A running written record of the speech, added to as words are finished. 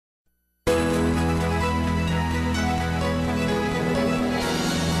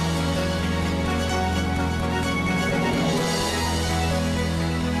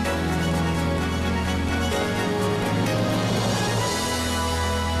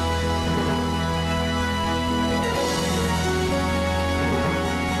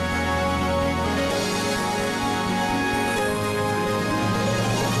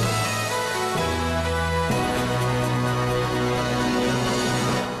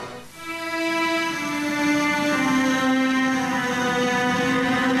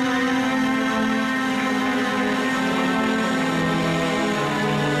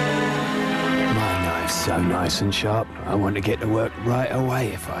nice and sharp. I want to get to work right away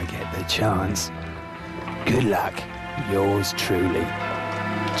if I get the chance. Good luck. Yours truly,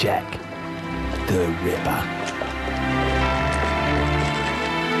 Jack the Ripper.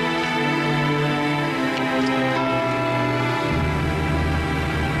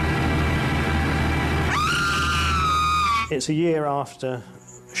 It's a year after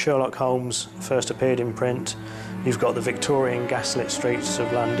Sherlock Holmes first appeared in print. You've got the Victorian gaslit streets of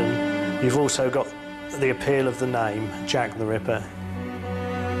London. You've also got the appeal of the name, Jack the Ripper.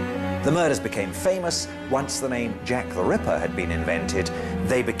 The murders became famous. Once the name Jack the Ripper had been invented,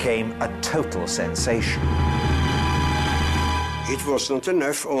 they became a total sensation. It was not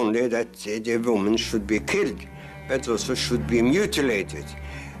enough only that the woman should be killed, but also should be mutilated.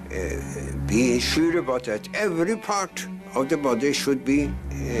 Be sure about that. Every part of the body should be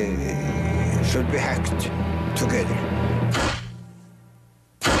hacked together.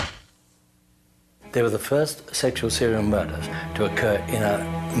 They were the first sexual serial murders to occur in a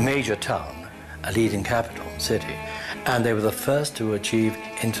major town, a leading capital city, and they were the first to achieve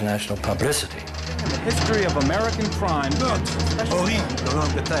international publicity. In the history of American crime.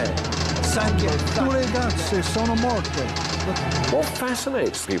 What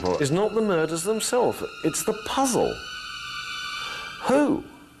fascinates people is not the murders themselves, it's the puzzle. Who?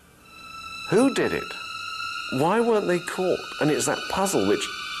 Who did it? Why weren't they caught? And it's that puzzle which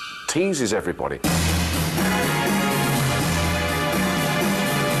teases everybody.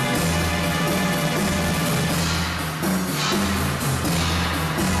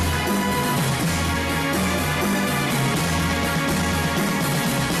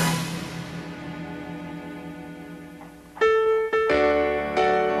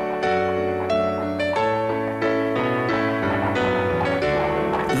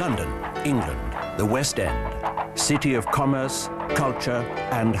 England, the West End, city of commerce, culture,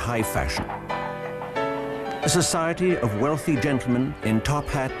 and high fashion. A society of wealthy gentlemen in top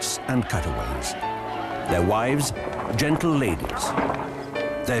hats and cutaways. Their wives, gentle ladies.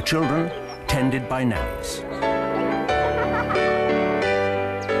 Their children, tended by nannies.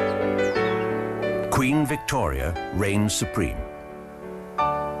 Queen Victoria reigns supreme.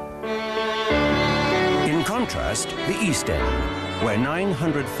 In contrast, the East End, where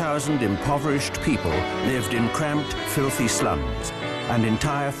 900,000 impoverished people lived in cramped, filthy slums, and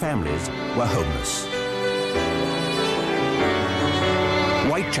entire families were homeless.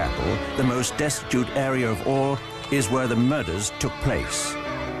 Whitechapel, the most destitute area of all, is where the murders took place.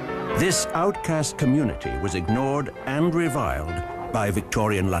 This outcast community was ignored and reviled by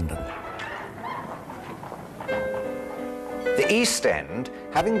Victorian London. The East End,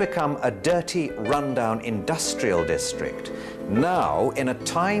 having become a dirty, rundown industrial district, now, in a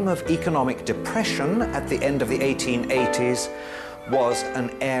time of economic depression at the end of the 1880s, was an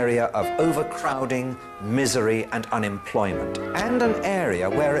area of overcrowding, misery, and unemployment, and an area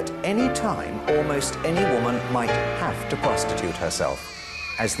where at any time almost any woman might have to prostitute herself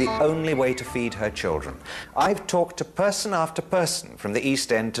as the only way to feed her children. I've talked to person after person from the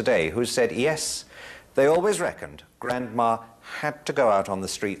East End today who said, yes, they always reckoned Grandma had to go out on the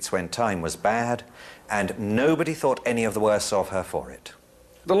streets when time was bad, and nobody thought any of the worse of her for it.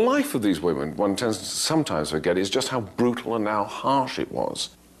 The life of these women, one tends to sometimes forget, is just how brutal and how harsh it was.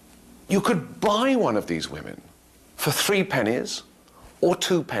 You could buy one of these women for 3 pennies, or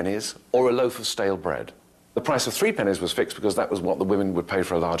 2 pennies, or a loaf of stale bread. The price of 3 pennies was fixed because that was what the women would pay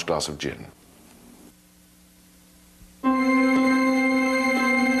for a large glass of gin.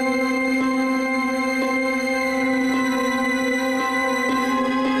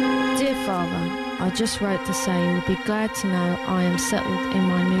 I just wrote to say you would be glad to know I am settled in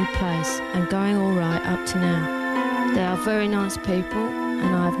my new place and going all right up to now. They are very nice people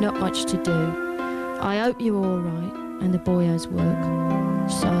and I have not much to do. I hope you're all right and the boy has work.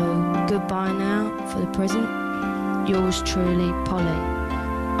 So goodbye now for the present. Yours truly, Polly.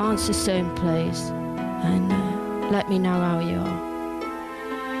 Answer soon, please, and let me know how you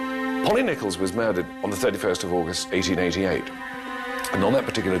are. Polly Nichols was murdered on the 31st of August 1888. And on that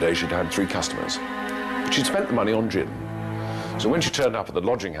particular day, she'd had 3 customers. But she'd spent the money on gin. So when she turned up at the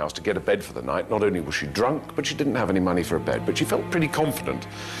lodging house to get a bed for the night, not only was she drunk, but she didn't have any money for a bed. But she felt pretty confident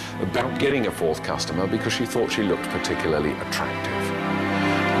about getting a 4th customer because she thought she looked particularly attractive.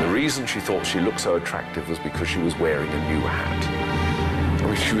 And the reason she thought she looked so attractive was because she was wearing a new hat. I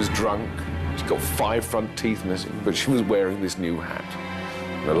mean, she was drunk, she's got 5 front teeth missing, but she was wearing this new hat.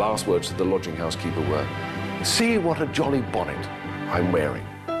 And the last words to the lodging house keeper were, "See what a jolly bonnet I'm wearing."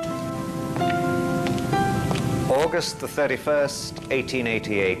 August the 31st,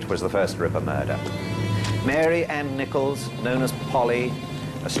 1888 was the first Ripper murder. Mary Ann Nichols, known as Polly,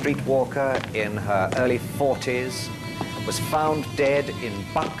 a streetwalker in her early 40s, was found dead in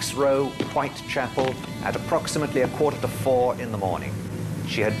Bucks Row, Whitechapel, at approximately 3:45 in the morning.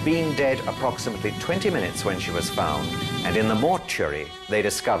 She had been dead approximately 20 minutes when she was found, and in the mortuary they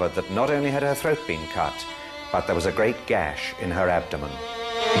discovered that not only had her throat been cut, but there was a great gash in her abdomen.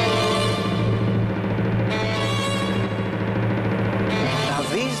 Now,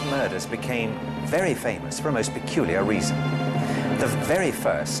 these murders became very famous for a most peculiar reason. The very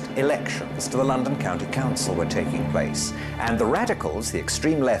first elections to the London County Council were taking place, and the radicals, the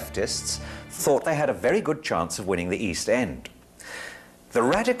extreme leftists, thought they had a very good chance of winning the East End. The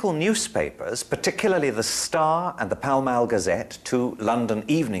radical newspapers, particularly the Star and the Pall Mall Gazette, two London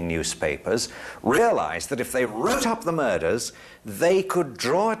evening newspapers, realised that if they wrote up the murders, they could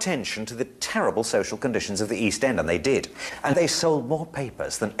draw attention to the terrible social conditions of the East End, and they did. And they sold more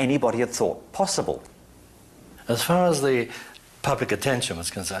papers than anybody had thought possible. As far as the public attention was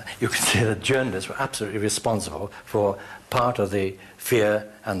concerned, you could see that journalists were absolutely responsible for part of the fear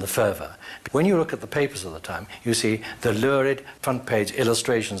and the fervour. When you look at the papers of the time, you see the lurid front-page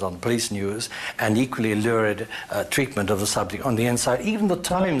illustrations on police news and equally lurid treatment of the subject on the inside. Even the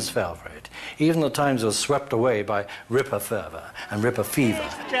Times fell for it. Even the Times was swept away by Ripper fervour and Ripper fever.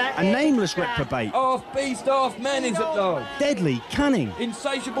 A nameless reprobate. Half beast, half man is at large. Deadly, cunning.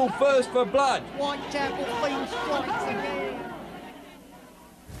 Insatiable thirst for blood. Whitechapel fiend strikes again.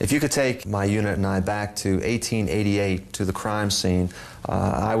 If you could take my unit and I back to 1888 to the crime scene,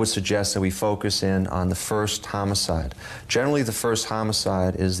 I would suggest that we focus in on the first homicide. Generally, the first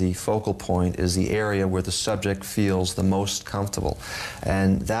homicide is the focal point, is the area where the subject feels the most comfortable.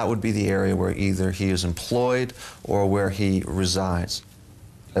 And that would be the area where either he is employed or where he resides.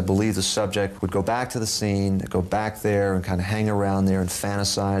 I believe the subject would go back to the scene, go back there and kind of hang around there and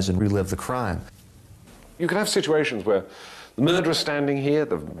fantasize and relive the crime. You can have situations where the murderer's standing here,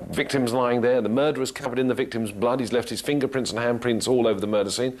 the victim's lying there, the murderer's covered in the victim's blood, he's left his fingerprints and handprints all over the murder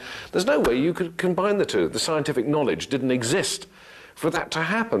scene. There's no way you could combine the two. The scientific knowledge didn't exist for that to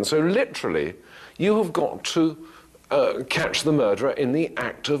happen. So literally, you have got to catch the murderer in the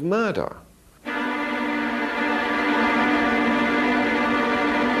act of murder.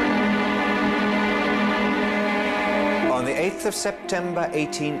 On the 8th of September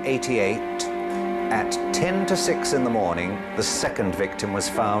 1888, at 10 to 6 in the morning, the second victim was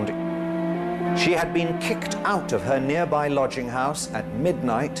found. She had been kicked out of her nearby lodging house at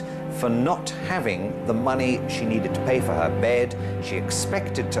midnight for not having the money she needed to pay for her bed. She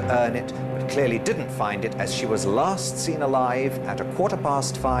expected to earn it, but clearly didn't find it, as she was last seen alive at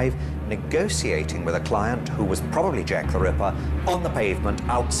 5:15, negotiating with a client who was probably Jack the Ripper on the pavement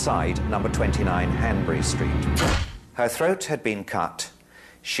outside number 29 Hanbury Street. Her throat had been cut.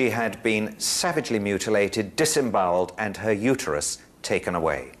 She had been savagely mutilated, disemboweled, and her uterus taken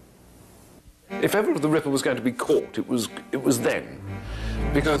away. If ever the Ripper was going to be caught, it was then.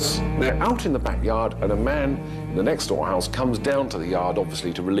 Because they're out in the backyard and a man in the next door house comes down to the yard,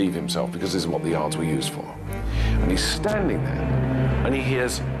 obviously to relieve himself, because this is what the yards were used for. And he's standing there and he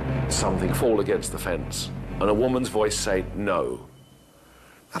hears something fall against the fence and a woman's voice say, "No."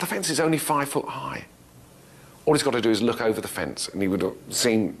 Now the fence is only 5 foot high. All he's got to do is look over the fence and he would have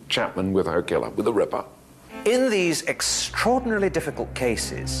seen Chapman with her killer, with the Ripper. In these extraordinarily difficult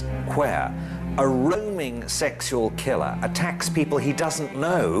cases where a roaming sexual killer attacks people he doesn't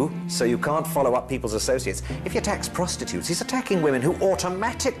know, so you can't follow up people's associates. If he attacks prostitutes, he's attacking women who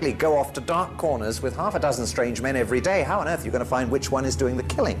automatically go off to dark corners with half a dozen strange men every day. How on earth are you going to find which one is doing the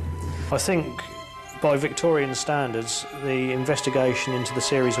killing? I think by Victorian standards, the investigation into the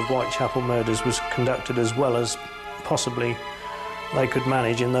series of Whitechapel murders was conducted as well as possibly they could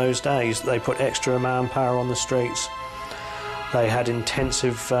manage in those days. They put extra manpower on the streets. They had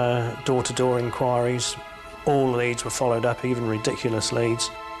intensive door-to-door inquiries. All leads were followed up, even ridiculous leads.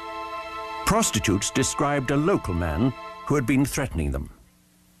 Prostitutes described a local man who had been threatening them.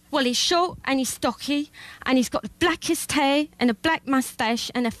 Well, he's short and he's stocky and he's got the blackest hair and a black moustache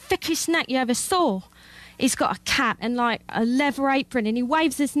and the thickest neck you ever saw. He's got a cap and, like, a leather apron, and he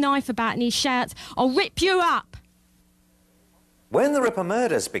waves his knife about and he shouts, "I'll rip you up!" When the Ripper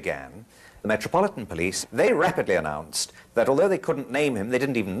murders began, the Metropolitan Police, they rapidly announced that although they couldn't name him, they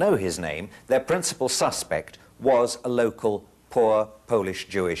didn't even know his name, their principal suspect was a local poor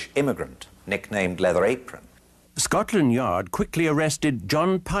Polish-Jewish immigrant, nicknamed Leather Apron. Scotland Yard quickly arrested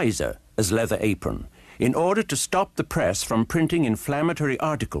John Pizer as Leather Apron in order to stop the press from printing inflammatory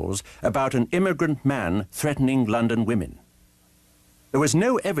articles about an immigrant man threatening London women. There was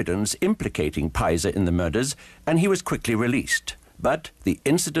no evidence implicating Pizer in the murders, and he was quickly released. But the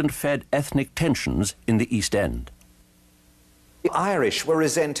incident fed ethnic tensions in the East End. The Irish were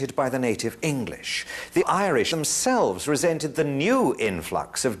resented by the native English. The Irish themselves resented the new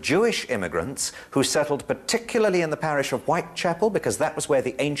influx of Jewish immigrants who settled particularly in the parish of Whitechapel, because that was where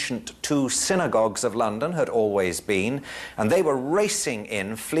the ancient two synagogues of London had always been, and they were racing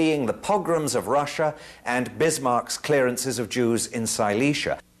in, fleeing the pogroms of Russia and Bismarck's clearances of Jews in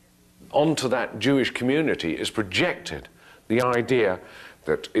Silesia. Onto that Jewish community is projected the idea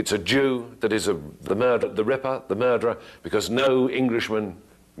that it's a Jew that is the ripper, the murderer, because no Englishman,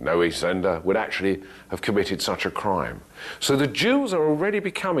 no East Ender would actually have committed such a crime. So the Jews are already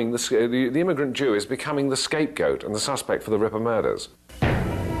becoming, the immigrant Jew is becoming the scapegoat and the suspect for the Ripper murders.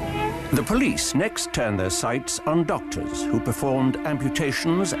 The police next turned their sights on doctors who performed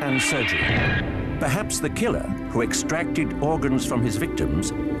amputations and surgery. Perhaps the killer who extracted organs from his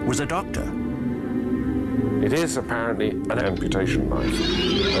victims was a doctor. It is apparently an amputation knife,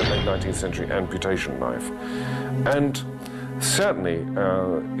 a late 19th century amputation knife. And certainly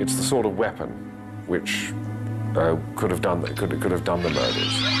it's the sort of weapon which could have done the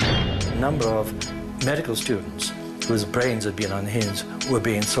murders. A number of medical students whose brains had been unhinged were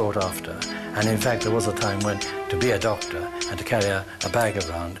being sought after. And in fact, there was a time when to be a doctor and to carry a bag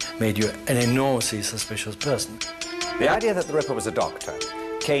around made you an enormously suspicious person. The idea that the Ripper was a doctor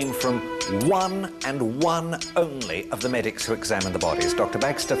came from one and one only of the medics who examined the bodies. Dr.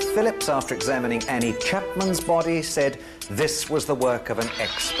 Baxter Phillips, after examining Annie Chapman's body, said this was the work of an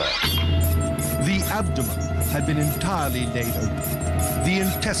expert. The abdomen had been entirely laid open. The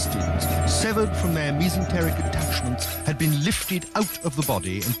intestines, severed from their mesenteric attachments, had been lifted out of the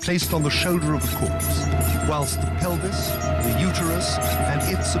body and placed on the shoulder of the corpse, whilst the pelvis, the uterus, and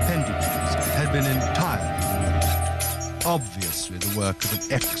its appendages had been entirely removed. Obviously the work of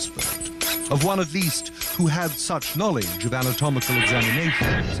an expert, of one at least who had such knowledge of anatomical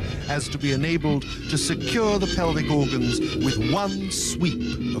examinations as to be enabled to secure the pelvic organs with one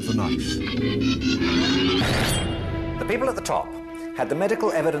sweep of the knife. The people at the top had the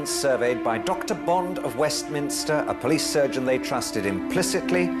medical evidence surveyed by Dr. Bond of Westminster, a police surgeon they trusted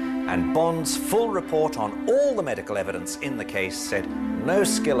implicitly, and Bond's full report on all the medical evidence in the case said no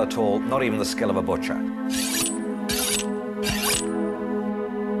skill at all, not even the skill of a butcher.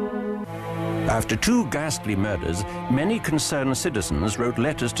 After two ghastly murders, many concerned citizens wrote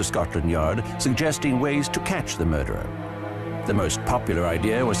letters to Scotland Yard suggesting ways to catch the murderer. The most popular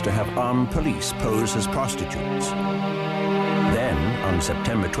idea was to have armed police pose as prostitutes. Then, on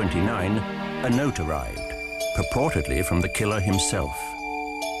September 29, a note arrived, purportedly from the killer himself.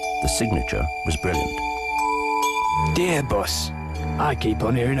 The signature was brilliant. Dear boss, I keep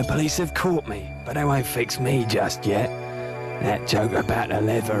on hearing the police have caught me, but they won't fix me just yet. That joke about the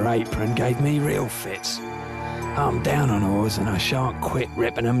leather apron gave me real fits. I'm down on oars and I shan't quit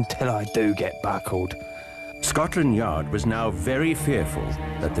ripping them till I do get buckled. Scotland Yard was now very fearful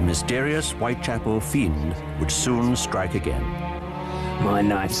that the mysterious Whitechapel fiend would soon strike again. My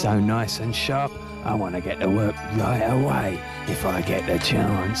knife's so nice and sharp, I want to get to work right away if I get the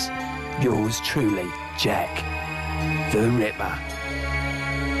chance. Yours truly, Jack the Ripper.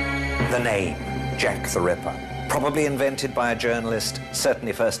 The name, Jack the Ripper. Probably invented by a journalist,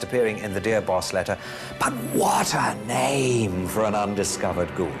 certainly first appearing in the Dear Boss letter. But what a name for an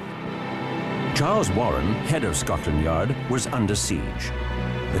undiscovered ghoul. Charles Warren, head of Scotland Yard, was under siege.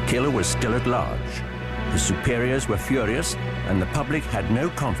 The killer was still at large. His superiors were furious, and the public had no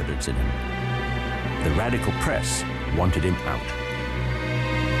confidence in him. The radical press wanted him out.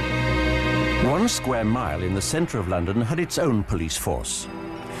 1 square mile in the centre of London had its own police force.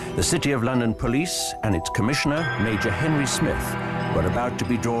 The City of London Police and its Commissioner, Major Henry Smith, were about to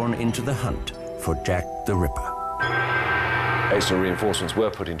be drawn into the hunt for Jack the Ripper. Extra reinforcements were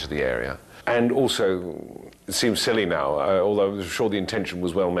put into the area. And also, it seems silly now, although I'm sure the intention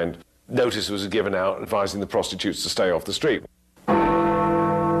was well meant, notice was given out advising the prostitutes to stay off the street.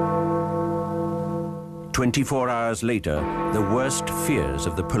 24 hours later, the worst fears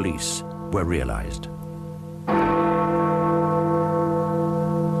of the police were realized.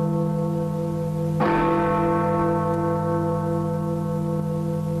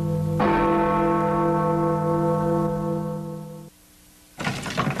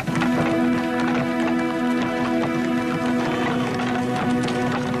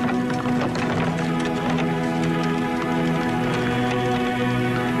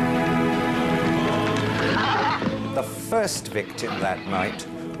 First victim that night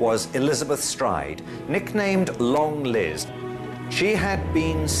was Elizabeth Stride, nicknamed Long Liz. She had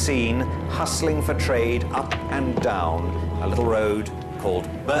been seen hustling for trade up and down a little road called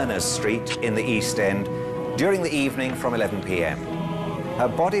Berners Street in the East End during the evening from 11 p.m. Her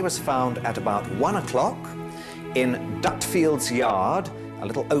body was found at about 1 o'clock in Dutfield's yard, a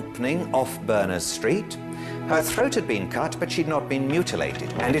little opening off Berners Street. Her throat had been cut, but she'd not been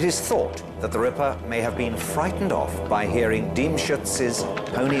mutilated, and it is thought that the Ripper may have been frightened off by hearing Diemschutz's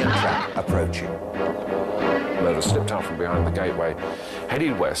pony and trap approaching. Murder slipped out from behind the gateway,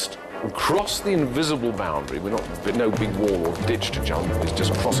 headed west, and crossed the invisible boundary. No big wall or ditch to jump. It's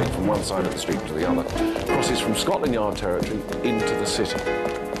just crossing from one side of the street to the other. Crosses from Scotland Yard territory into the city.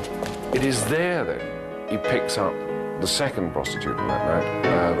 It is there, then, he picks up the second prostitute on that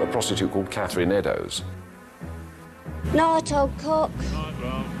night, a prostitute called Catherine Eddowes. Night, old cock.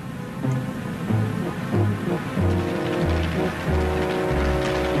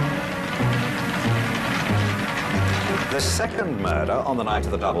 The second murder on the night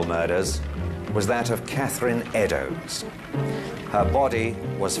of the double murders was that of Catherine Eddowes. Her body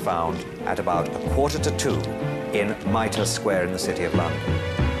was found at about 1:45 in Mitre Square in the City of London.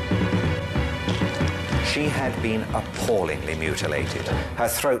 She had been appallingly mutilated, her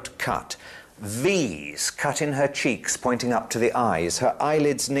throat cut, V's cut in her cheeks pointing up to the eyes, her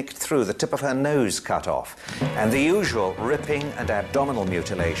eyelids nicked through, the tip of her nose cut off, and the usual ripping and abdominal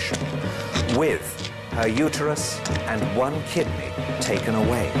mutilation, with her uterus and one kidney taken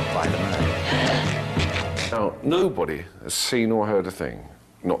away by the murder. Now, nobody has seen or heard a thing.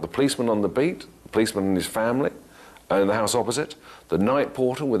 Not the policeman on the beat, the policeman and his family in the house opposite, the night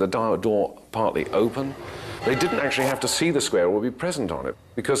porter with the door partly open. They didn't actually have to see the square or be present on it,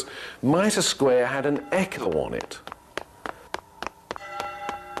 because Mitre Square had an echo on it.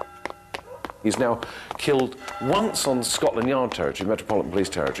 He's now killed once on Scotland Yard territory, Metropolitan Police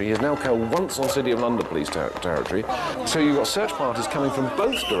territory. He's now killed once on City of London Police territory. So you've got search parties coming from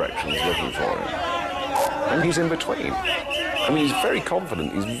both directions looking for him. And he's in between. I mean, he's very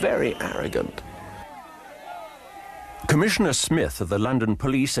confident, he's very arrogant. Commissioner Smith of the London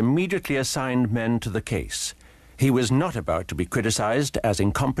Police immediately assigned men to the case. He was not about to be criticised as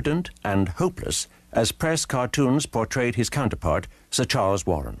incompetent and hopeless as press cartoons portrayed his counterpart, Sir Charles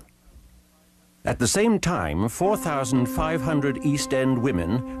Warren. At the same time, 4,500 East End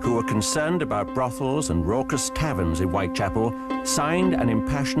women who were concerned about brothels and raucous taverns in Whitechapel signed an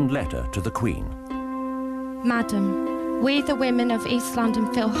impassioned letter to the Queen. Madam, we the women of East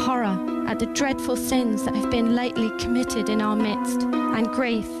London feel horror at the dreadful sins that have been lately committed in our midst, and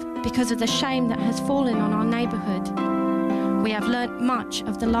grief because of the shame that has fallen on our neighbourhood. We have learnt much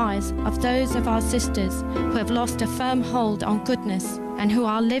of the lives of those of our sisters who have lost a firm hold on goodness and who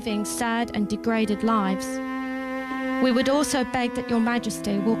are living sad and degraded lives. We would also beg that your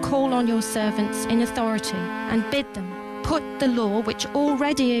Majesty will call on your servants in authority and bid them put the law which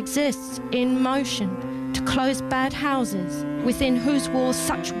already exists in motion to close bad houses within whose walls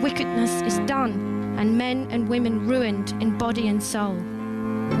such wickedness is done and men and women ruined in body and soul.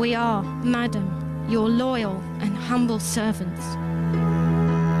 We are, Madam, your loyal and humble servants.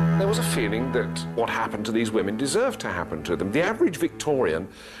 There was a feeling that what happened to these women deserved to happen to them. The average Victorian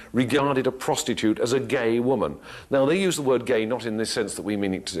regarded a prostitute as a gay woman. Now, they use the word gay not in this sense that we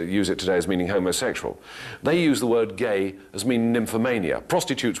use it today as meaning homosexual. They use the word gay as meaning nymphomania.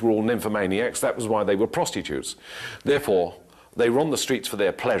 Prostitutes were all nymphomaniacs. That was why they were prostitutes. Therefore, they were on the streets for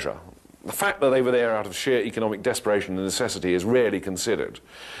their pleasure. The fact that they were there out of sheer economic desperation and necessity is rarely considered.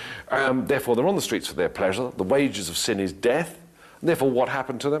 Therefore, they're on the streets for their pleasure. The wages of sin is death. Therefore, what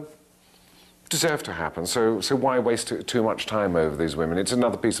happened to them deserved to happen. So why waste too much time over these women? It's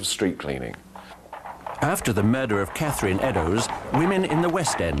another piece of street cleaning. After the murder of Catherine Eddowes, women in the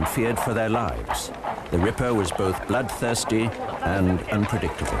West End feared for their lives. The Ripper was both bloodthirsty and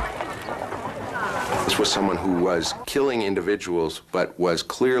unpredictable. This was someone who was killing individuals, but was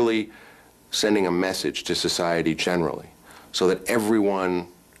clearly sending a message to society generally, so that everyone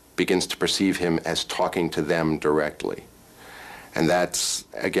begins to perceive him as talking to them directly. And that's,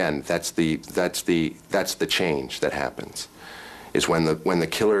 again, that's the change that happens, is when the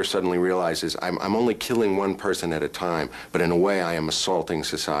killer suddenly realizes, I'm only killing one person at a time, but in a way I am assaulting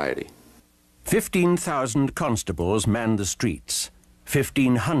society. 15,000 constables manned the streets.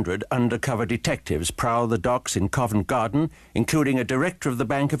 1,500 undercover detectives prowl the docks in Covent Garden, including a director of the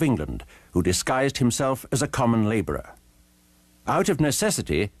Bank of England, who disguised himself as a common labourer. Out of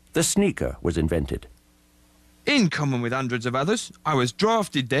necessity, the sneaker was invented. In common with hundreds of others, I was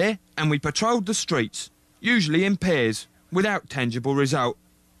drafted there and we patrolled the streets, usually in pairs, without tangible result.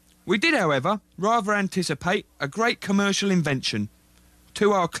 We did, however, rather anticipate a great commercial invention.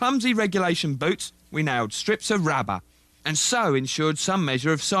 To our clumsy regulation boots, we nailed strips of rubber, and so ensured some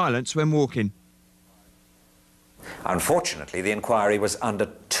measure of silence when walking. Unfortunately, the inquiry was under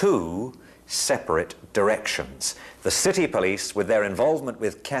two separate directions. The city police, with their involvement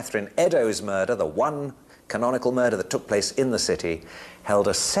with Catherine Eddowes' murder, the one canonical murder that took place in the city, held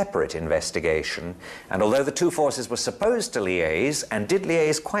a separate investigation, and although the two forces were supposed to liaise, and did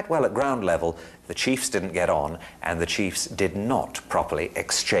liaise quite well at ground level, the chiefs didn't get on, and the chiefs did not properly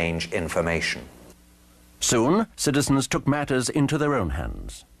exchange information. Soon, citizens took matters into their own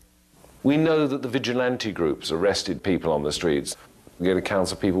hands. We know that the vigilante groups arrested people on the streets. We get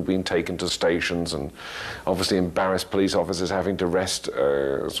accounts of people being taken to stations and obviously embarrassed police officers having to arrest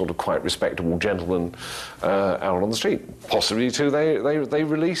sort of quite respectable gentlemen out on the street. Possibly, too, they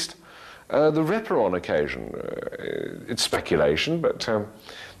released the Ripper on occasion. It's speculation, but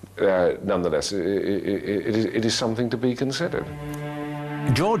nonetheless, it is something to be considered.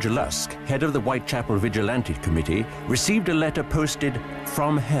 George Lusk, head of the Whitechapel Vigilante Committee, received a letter posted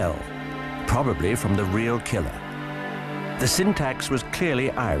from hell, probably from the real killer. The syntax was clearly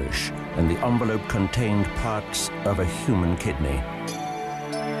Irish, and the envelope contained parts of a human kidney.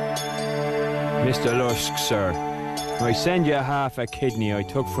 Mr. Lusk, sir, I send you half a kidney I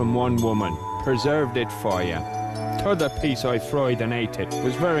took from one woman, preserved it for you. T'other piece I fried and ate it,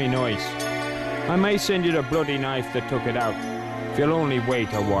 was very nice. I may send you the bloody knife that took it out, if you'll only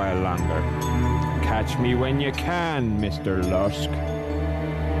wait a while longer. Catch me when you can, Mr. Lusk.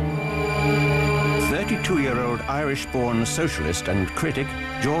 32-year-old Irish-born socialist and critic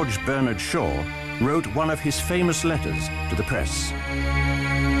George Bernard Shaw wrote one of his famous letters to the press.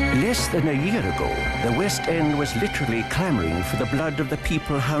 Less than a year ago, the West End was literally clamouring for the blood of the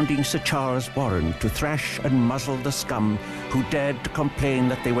people hounding Sir Charles Warren to thrash and muzzle the scum who dared to complain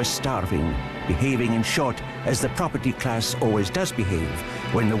that they were starving, behaving, in short, as the property class always does behave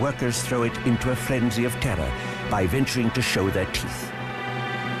when the workers throw it into a frenzy of terror by venturing to show their teeth.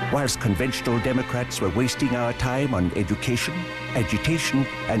 Whilst conventional Democrats were wasting our time on education, agitation,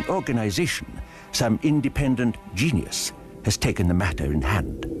 and organisation, some independent genius has taken the matter in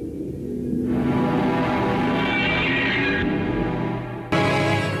hand.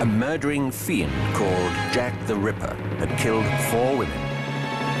 A murdering fiend called Jack the Ripper had killed 4 women.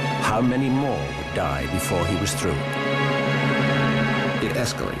 How many more would die before he was through? It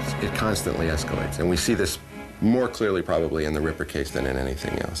escalates. It constantly escalates. And we see this more clearly probably in the Ripper case than in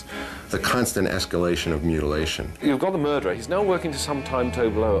anything else. The constant escalation of mutilation. You've got the murderer. He's now working to some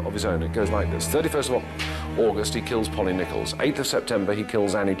timetable of his own. It goes like this. 31st of August, he kills Polly Nichols. 8th of September, he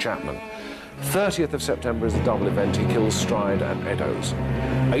kills Annie Chapman. 30th of September is the double event. He kills Stride and Eddowes.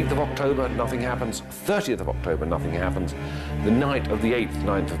 8th of October, nothing happens. 30th of October, nothing happens. The night of the 8th,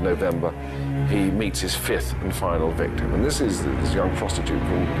 9th of November, he meets his 5th and final victim. And this is this young prostitute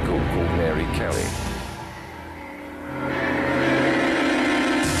called Mary Kelly.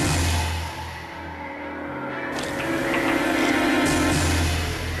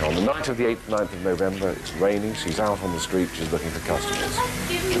 On the night of the 8th, 9th of November, it's raining, she's out on the street, she's looking for customers.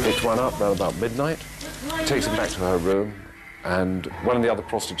 She picks one up around about midnight, takes him back to her room, and one of the other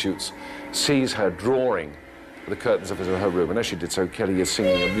prostitutes sees her drawing the curtains of her room, and as she did so, Kelly is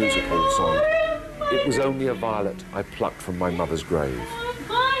singing a musical song. It was only a violet I plucked from my mother's grave.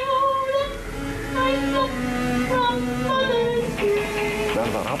 Around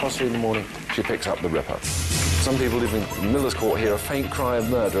about 3:30 in the morning, she picks up the Ripper. Some people living in Miller's Court hear a faint cry of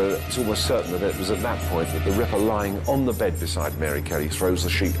murder. It's almost certain that it was at that point that the Ripper, lying on the bed beside Mary Kelly, throws the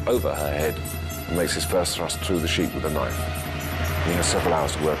sheet over her head and makes his first thrust through the sheet with a knife. He has several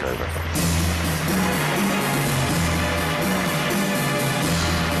hours to work over.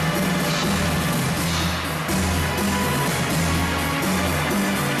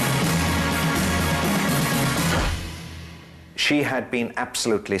 She had been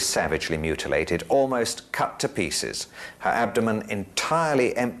absolutely savagely mutilated, almost cut to pieces, her abdomen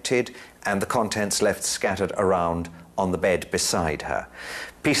entirely emptied and the contents left scattered around on the bed beside her.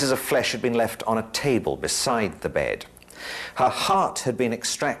 Pieces of flesh had been left on a table beside the bed. Her heart had been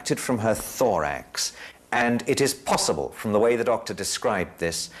extracted from her thorax, and it is possible, from the way the doctor described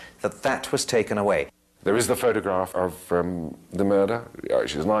this, that that was taken away. There is the photograph of the murder.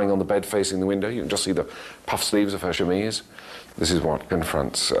 She's lying on the bed facing the window. You can just see the puff sleeves of her chemise. This is what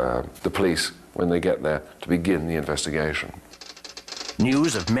confronts the police when they get there to begin the investigation.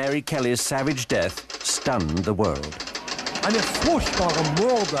 News of Mary Kelly's savage death stunned the world. Eine furchtbare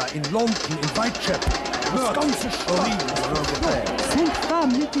Morde in London, in Whitechapel. Das ganze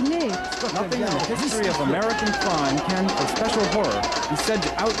Nothing in the history of American crime can, for special horror, be said to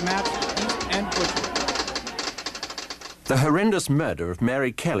outmatch East End butchery. The horrendous murder of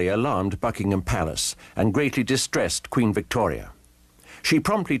Mary Kelly alarmed Buckingham Palace and greatly distressed Queen Victoria. She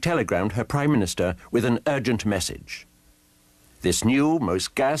promptly telegrammed her Prime Minister with an urgent message. This new,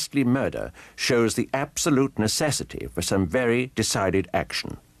 most ghastly murder shows the absolute necessity for some very decided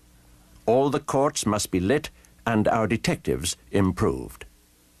action. all the courts must be lit and our detectives improved.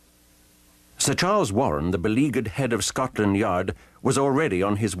 Sir Charles Warren, the beleaguered head of Scotland Yard, was already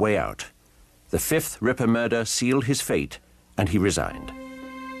on his way out. The fifth Ripper murder sealed his fate, and he resigned.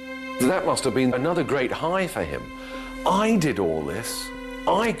 That must have been another great high for him. I did all this.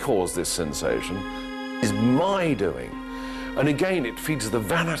 I caused this sensation. It's my doing. And again, it feeds the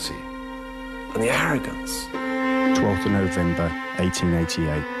vanity and the arrogance. 12th of November,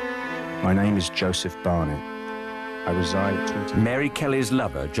 1888. My name is Joseph Barnett. I reside at 20... Mary Kelly's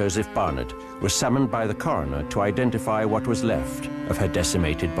lover, Joseph Barnett, was summoned by the coroner to identify what was left of her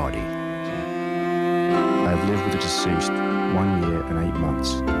decimated body. I have lived with the deceased 1 year and 8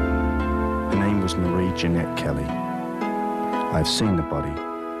 months. Her name was Marie Jeanette Kelly. I have seen the body.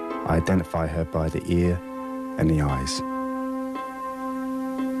 I identify her by the ear and the eyes.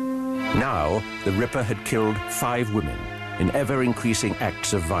 Now, the Ripper had killed 5 women in ever-increasing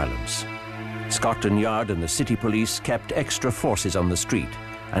acts of violence. Scotland Yard and the city police kept extra forces on the street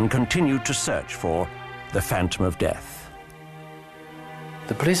and continued to search for the Phantom of Death.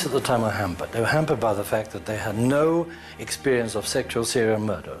 The police at the time were hampered. They were hampered by the fact that they had no experience of sexual serial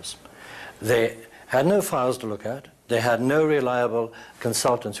murders. They had no files to look at. They had no reliable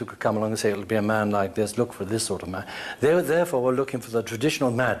consultants who could come along and say, it'll be a man like this, look for this sort of man. They therefore were looking for the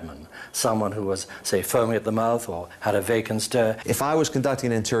traditional madman, someone who was, say, foamy at the mouth or had a vacant stare. If I was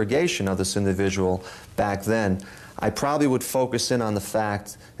conducting an interrogation of this individual back then, I probably would focus in on the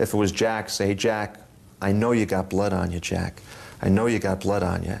fact, if it was Jack, say, Jack, I know you got blood on you, Jack. I know you got blood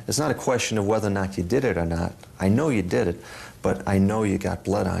on you. It's not a question of whether or not you did it or not. I know you did it, but I know you got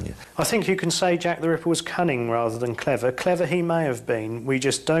blood on you. I think you can say Jack the Ripper was cunning rather than clever. Clever he may have been, we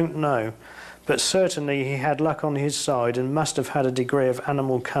just don't know. But certainly he had luck on his side and must have had a degree of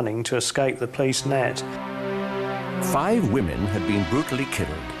animal cunning to escape the police net. 5 women had been brutally killed,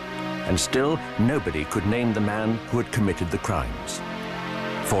 and still nobody could name the man who had committed the crimes.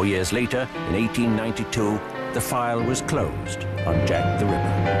 4 years later, in 1892, the file was closed on Jack the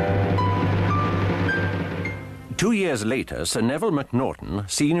Ripper. 2 years later, Sir Neville Macnaghten,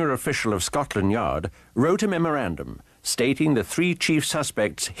 senior official of Scotland Yard, wrote a memorandum stating the 3 chief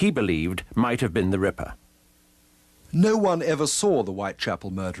suspects he believed might have been the Ripper. No one ever saw the Whitechapel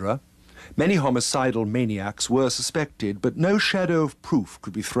murderer. Many homicidal maniacs were suspected, but no shadow of proof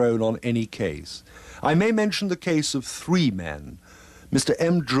could be thrown on any case. I may mention the case of 3 men. Mr.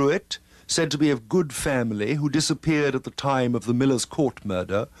 M. Druitt, said to be of good family, who disappeared at the time of the Miller's Court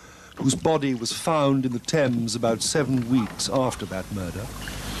murder, whose body was found in the Thames about 7 weeks after that murder.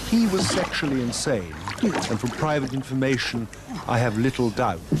 He was sexually insane, and from private information, I have little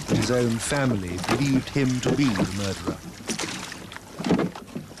doubt that his own family believed him to be the murderer.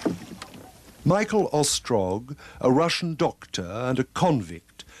 Michael Ostrog, a Russian doctor and a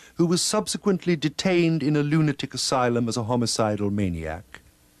convict, who was subsequently detained in a lunatic asylum as a homicidal maniac.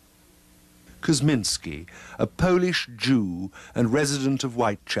 Kuzminski, a Polish Jew and resident of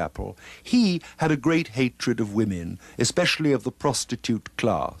Whitechapel. He had a great hatred of women, especially of the prostitute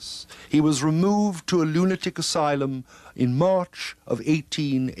class. He was removed to a lunatic asylum in March of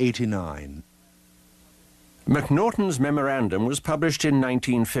 1889. Macnaghten's memorandum was published in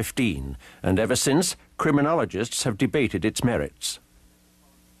 1915, and ever since, criminologists have debated its merits.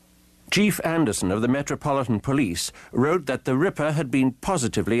 Chief Anderson of the Metropolitan Police wrote that the Ripper had been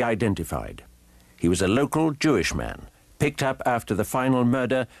positively identified. He was a local Jewish man, picked up after the final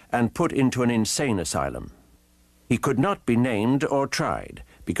murder and put into an insane asylum. He could not be named or tried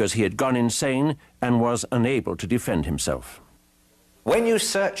because he had gone insane and was unable to defend himself. When you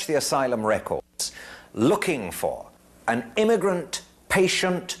search the asylum records looking for an immigrant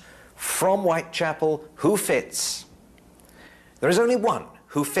patient from Whitechapel who fits, there is only one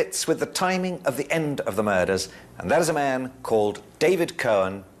who fits with the timing of the end of the murders, and that is a man called David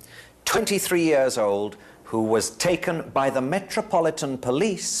Cohen, 23 years old, who was taken by the Metropolitan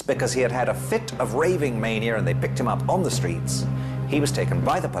Police because he had had a fit of raving mania and they picked him up on the streets. He was taken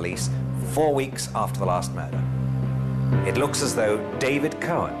by the police 4 weeks after the last murder. It looks as though David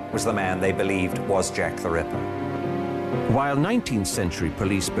Cohen was the man they believed was Jack the Ripper. While 19th century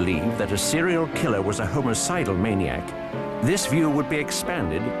police believed that a serial killer was a homicidal maniac, this view would be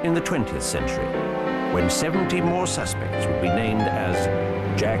expanded in the 20th century, when 70 more suspects would be named as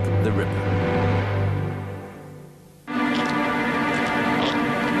Jack the Ripper.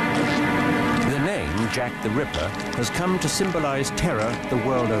 The name Jack the Ripper has come to symbolize terror the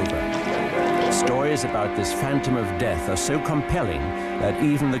world over. Stories about this phantom of death are so compelling that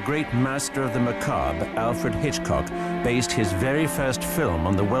even the great master of the macabre, Alfred Hitchcock, based his very first film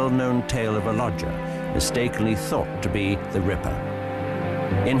on the well-known tale of a lodger, mistakenly thought to be the Ripper.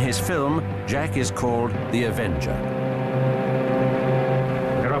 In his film, Jack is called the Avenger.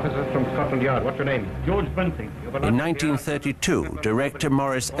 We're officers from Scotland Yard. What's your name? George Bunting. In 1932, director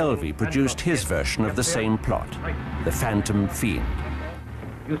Maurice Elvey produced his version of the same plot, The Phantom Fiend.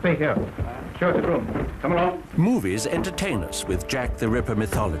 You stay here. Show us the room. Come along. Movies entertain us with Jack the Ripper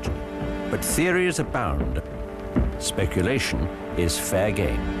mythology, but theories abound. Speculation is fair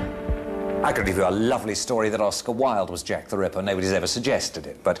game. I could give you a lovely story that Oscar Wilde was Jack the Ripper. Nobody's ever suggested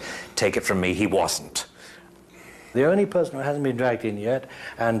it, but take it from me, he wasn't. The only person who hasn't been dragged in yet,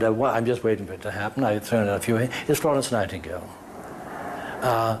 and I'm just waiting for it to happen, I've thrown out a few in, is Florence Nightingale.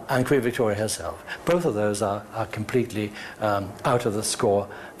 And Queen Victoria herself. Both of those are completely out of the score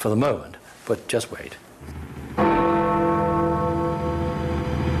for the moment, but just wait.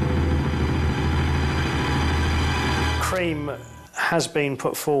 Cream has been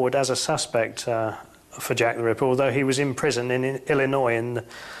put forward as a suspect for Jack the Ripper, although he was in prison in Illinois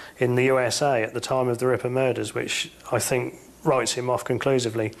in the USA at the time of the Ripper murders, which I think writes him off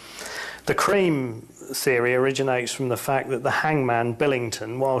conclusively. The Cream theory originates from the fact that the hangman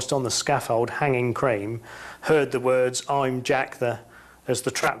Billington, whilst on the scaffold hanging Cream, heard the words "I'm Jack the" as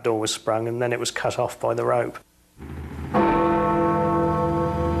the trapdoor was sprung, and then it was cut off by the rope.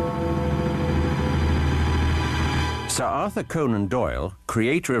 Sir Arthur Conan Doyle,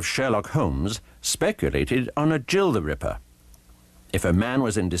 creator of Sherlock Holmes, speculated on a Jill the Ripper. If a man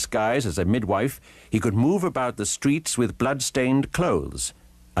was in disguise as a midwife, he could move about the streets with blood-stained clothes,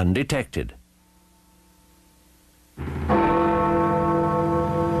 undetected.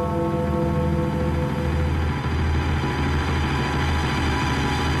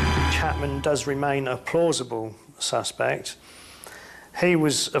 Chapman does remain a plausible suspect. He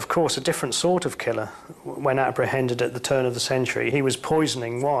was, of course, a different sort of killer when apprehended at the turn of the century. He was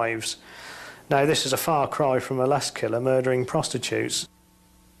poisoning wives. Now, this is a far cry from a lust killer murdering prostitutes.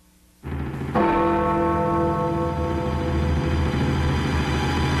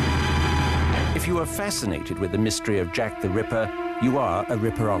 If you are fascinated with the mystery of Jack the Ripper, you are a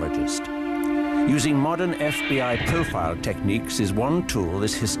ripperologist. Using modern FBI profile techniques is one tool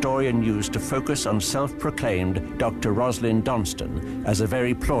this historian used to focus on self-proclaimed Dr. Rosalind Donston as a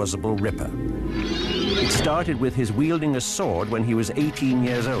very plausible Ripper. It started with his wielding a sword when he was 18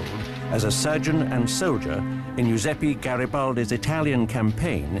 years old as a surgeon and soldier in Giuseppe Garibaldi's Italian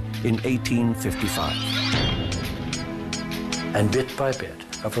campaign in 1855. And bit by bit,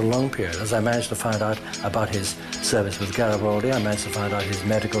 over a long period, as I managed to find out about his service with Garibaldi, I managed to find out his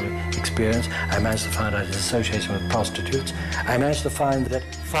medical experience, I managed to find out his association with prostitutes, I managed to find that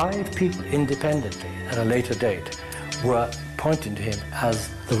 5 people independently at a later date were pointing to him as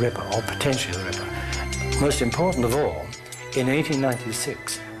the Ripper, or potentially the Ripper. Most important of all, in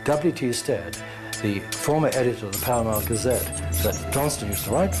 1896, W.T. Stead, the former editor of the Pall Mall Gazette that Johnston used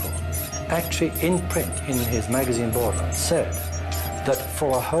to write for, actually in print in his magazine Borderland said that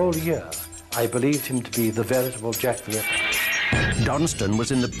for a whole year I believed him to be the veritable Jack the Ripper. Donston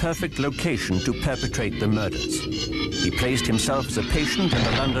was in the perfect location to perpetrate the murders. He placed himself as a patient in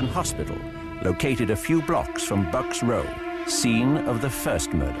a London hospital, located a few blocks from Bucks Row, scene of the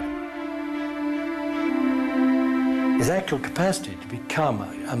first murder. His actual capacity to become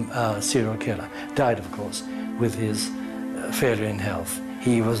a serial killer died, of course, with his failure in health.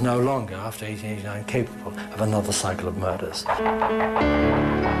 He was no longer, after 1889, capable of another cycle of murders.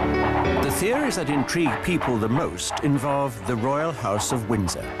 The theories that intrigue people the most involve the Royal House of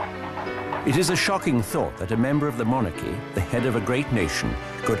Windsor. It is a shocking thought that a member of the monarchy, the head of a great nation,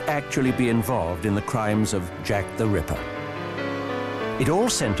 could actually be involved in the crimes of Jack the Ripper. It all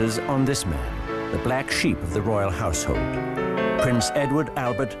centers on this man, the black sheep of the royal household. Prince Edward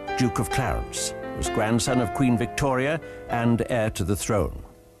Albert, Duke of Clarence, was grandson of Queen Victoria and heir to the throne.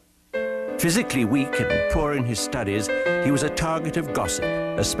 Physically weak and poor in his studies, he was a target of gossip,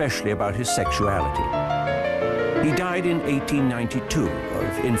 especially about his sexuality. He died in 1892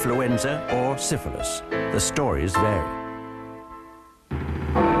 of influenza or syphilis. The stories vary.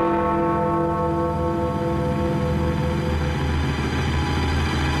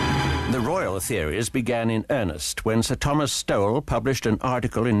 Theories began in earnest when Sir Thomas Stowell published an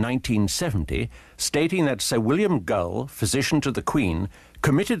article in 1970 stating that Sir William Gull, physician to the Queen,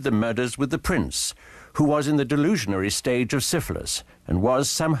 committed the murders with the Prince, who was in the delusionary stage of syphilis and was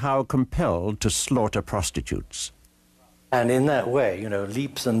somehow compelled to slaughter prostitutes. And in that way, you know,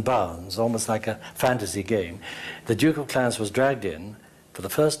 leaps and bounds, almost like a fantasy game, the Duke of Clarence was dragged in for the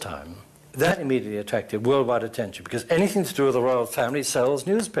first time. That immediately attracted worldwide attention because anything to do with the royal family sells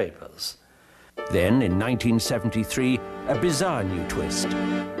newspapers. Then, in 1973, a bizarre new twist.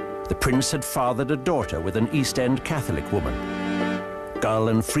 The prince had fathered a daughter with an East End Catholic woman. Gull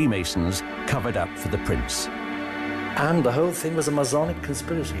and Freemasons covered up for the prince. And the whole thing was a Masonic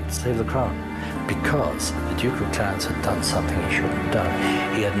conspiracy to save the crown, because the Duke of Clarence had done something he shouldn't have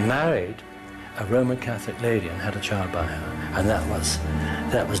done. He had married a Roman Catholic lady and had a child by her, and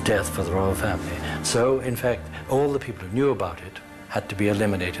that was death for the royal family. So, in fact, all the people who knew about it had to be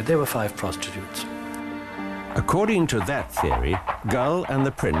eliminated. There were 5 prostitutes. According to that theory, Gull and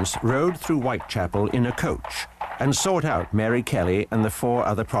the prince rode through Whitechapel in a coach and sought out Mary Kelly and the 4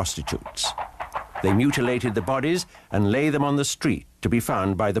 other prostitutes. They mutilated the bodies and lay them on the street to be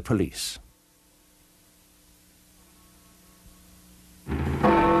found by the police.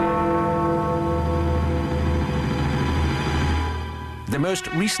 The most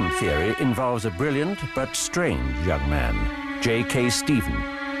recent theory involves a brilliant but strange young man, J.K. Stephen.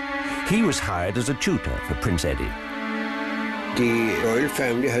 He was hired as a tutor for Prince Eddie. The royal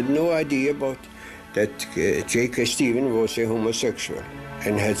family had no idea about that J.K. Stephen was a homosexual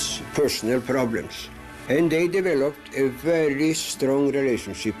and had personal problems. And they developed a very strong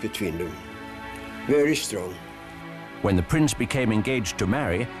relationship between them. Very strong. When the prince became engaged to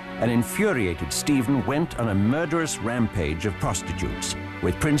marry, an infuriated Stephen went on a murderous rampage of prostitutes,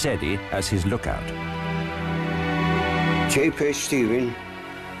 with Prince Eddie as his lookout. J.K. Stephen,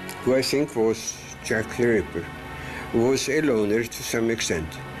 who I think was Jack the Ripper, was a loner to some extent.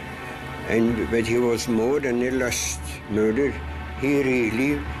 But he was more than a lust murder. He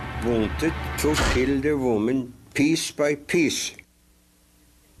really wanted to kill the woman piece by piece.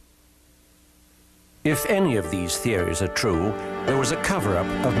 If any of these theories are true, there was a cover-up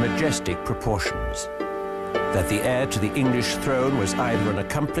of majestic proportions. That the heir to the English throne was either an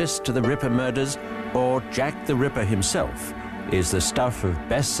accomplice to the Ripper murders or Jack the Ripper himself is the stuff of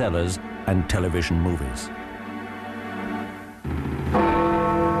bestsellers and television movies.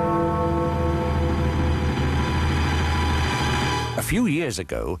 A few years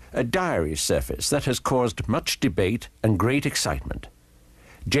ago, a diary surfaced that has caused much debate and great excitement.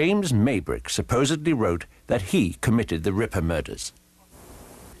 James Maybrick supposedly wrote that he committed the Ripper murders.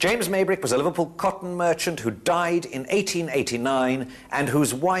 James Maybrick was a Liverpool cotton merchant who died in 1889 and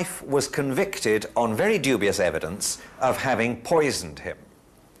whose wife was convicted on very dubious evidence of having poisoned him.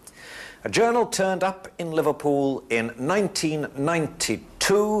 A journal turned up in Liverpool in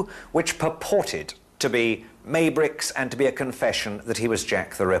 1992 which purported to be Maybrick's and to be a confession that he was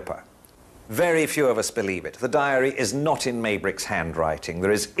Jack the Ripper. Very few of us believe it. The diary is not in Maybrick's handwriting.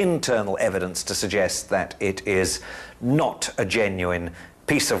 There is internal evidence to suggest that it is not a genuine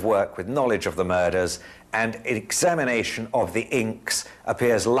piece of work with knowledge of the murders, and an examination of the inks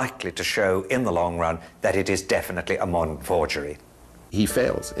appears likely to show in the long run that it is definitely a modern forgery. He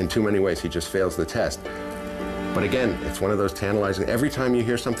fails in too many ways. He just fails the test. But again, it's one of those tantalizing, every time you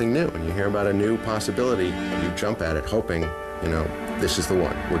hear something new and you hear about a new possibility, you jump at it hoping, you know, this is the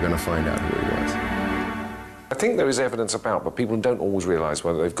one. We're going to find out who he was. I think there is evidence about, but people don't always realise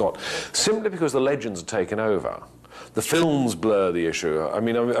whether they've got, simply because the legends are taken over. The films blur the issue. I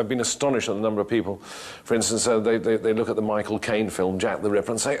mean, I've been astonished at the number of people, for instance, they look at the Michael Caine film, Jack the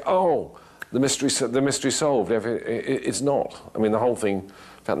Ripper, and say, oh, the mystery solved. It's not. I mean, the whole thing,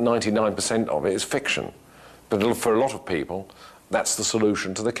 about 99% of it is fiction. But for a lot of people, that's the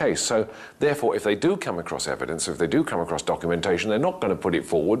solution to the case. So, therefore, if they do come across evidence, if they do come across documentation, they're not going to put it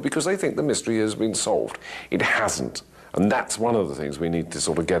forward because they think the mystery has been solved. It hasn't. And that's one of the things we need to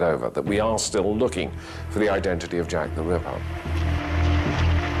sort of get over, that we are still looking for the identity of Jack the Ripper.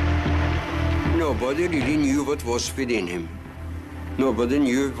 Nobody really knew what was within him. Nobody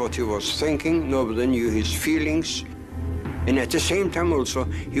knew what he was thinking, nobody knew his feelings. And at the same time also,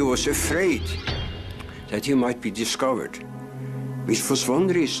 he was afraid that he might be discovered, which was one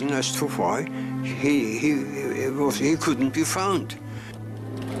reason as to why he couldn't be found.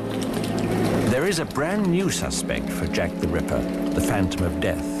 There is a brand new suspect for Jack the Ripper, the Phantom of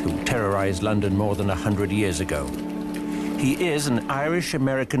Death, who terrorized London more than 100 years ago. He is an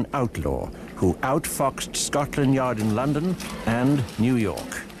Irish-American outlaw who outfoxed Scotland Yard in London and New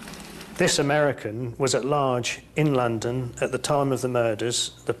York. This American was at large in London at the time of the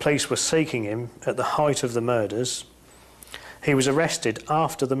murders. The police were seeking him at the height of the murders. He was arrested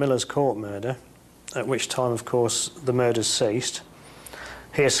after the Miller's Court murder, at which time, of course, the murders ceased.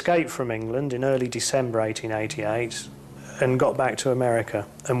 He escaped from England in early December 1888 and got back to America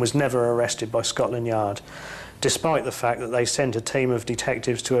and was never arrested by Scotland Yard, despite the fact that they sent a team of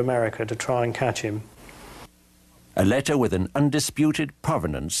detectives to America to try and catch him. A letter with an undisputed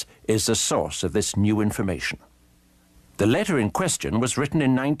provenance is the source of this new information. The letter in question was written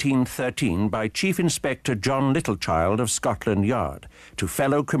in 1913 by Chief Inspector John Littlechild of Scotland Yard to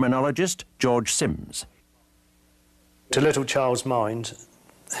fellow criminologist George Sims. To little Charles' mind,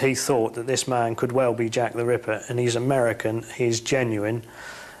 he thought that this man could well be Jack the Ripper, and he's American, he's genuine,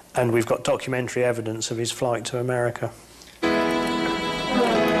 and we've got documentary evidence of his flight to America.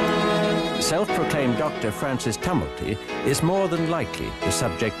 Self-proclaimed Dr. Francis Tumblety is more than likely the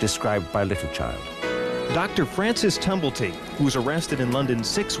subject described by Littlechild. Dr. Francis Tumblety, who was arrested in London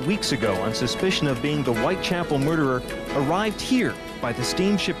 6 weeks ago on suspicion of being the Whitechapel murderer, arrived here by the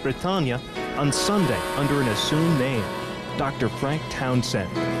steamship Britannia on Sunday under an assumed name, Dr. Frank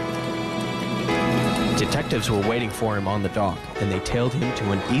Townsend. Detectives were waiting for him on the dock, and they tailed him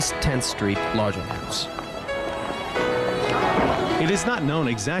to an East 10th Street lodging house. It is not known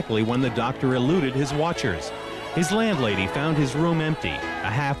exactly when the doctor eluded his watchers. His landlady found his room empty.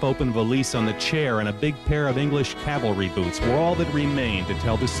 A half-open valise on the chair and a big pair of English cavalry boots were all that remained to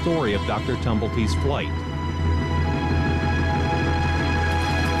tell the story of Dr. Tumblety's flight.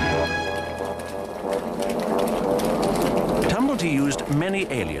 Tumblety used many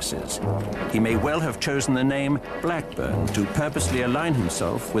aliases. He may well have chosen the name Blackburn to purposely align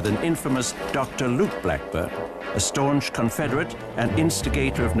himself with an infamous Dr. Luke Blackburn, a staunch Confederate and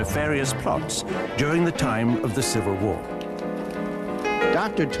instigator of nefarious plots during the time of the Civil War.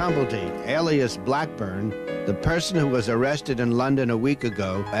 Dr. Tumblety, alias Blackburn, the person who was arrested in London a week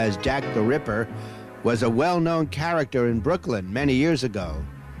ago as Jack the Ripper, was a well-known character in Brooklyn many years ago.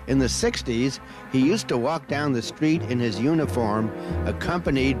 In the 60s, he used to walk down the street in his uniform,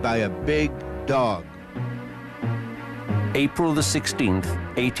 accompanied by a big dog. April the 16th,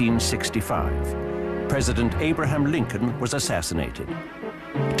 1865. President Abraham Lincoln was assassinated.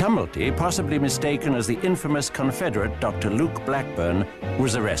 Tumblety, possibly mistaken as the infamous Confederate Dr. Luke Blackburn,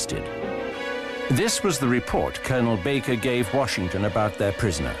 was arrested. This was the report Colonel Baker gave Washington about their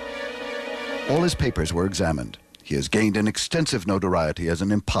prisoner. All his papers were examined. He has gained an extensive notoriety as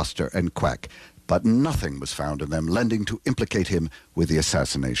an impostor and quack, but nothing was found in them lending to implicate him with the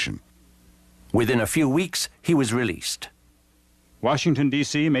assassination. Within a few weeks, he was released. Washington,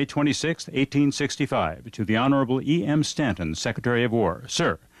 D.C., May 26, 1865. To the Honorable E.M. Stanton, Secretary of War.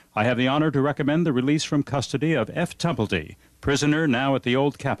 Sir, I have the honor to recommend the release from custody of F. Tumblety, prisoner now at the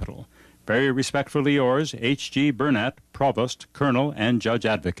Old Capitol. Very respectfully yours, H.G. Burnett, Provost, Colonel, and Judge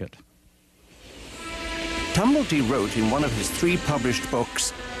Advocate. Tumblety wrote in one of his 3 published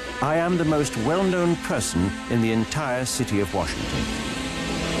books, "I am the most well-known person in the entire city of Washington."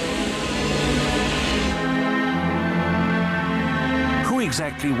 Who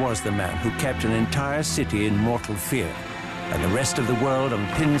exactly was the man who kept an entire city in mortal fear, and the rest of the world on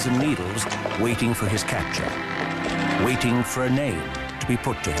pins and needles waiting for his capture, waiting for a name to be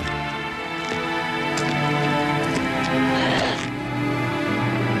put to him?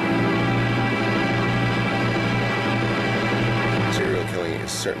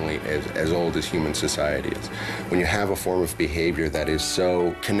 Certainly as old as human society is. When you have a form of behavior that is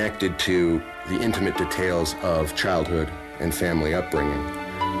so connected to the intimate details of childhood and family upbringing,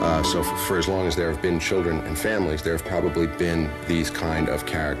 so for as long as there have been children and families, there have probably been these kind of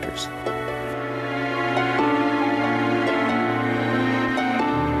characters.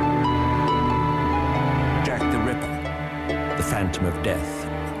 Jack the Ripper, the Phantom of Death.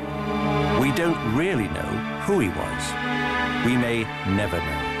 We don't really know who he was. We may never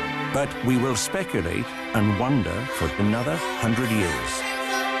know, but we will speculate and wonder for another 100 years.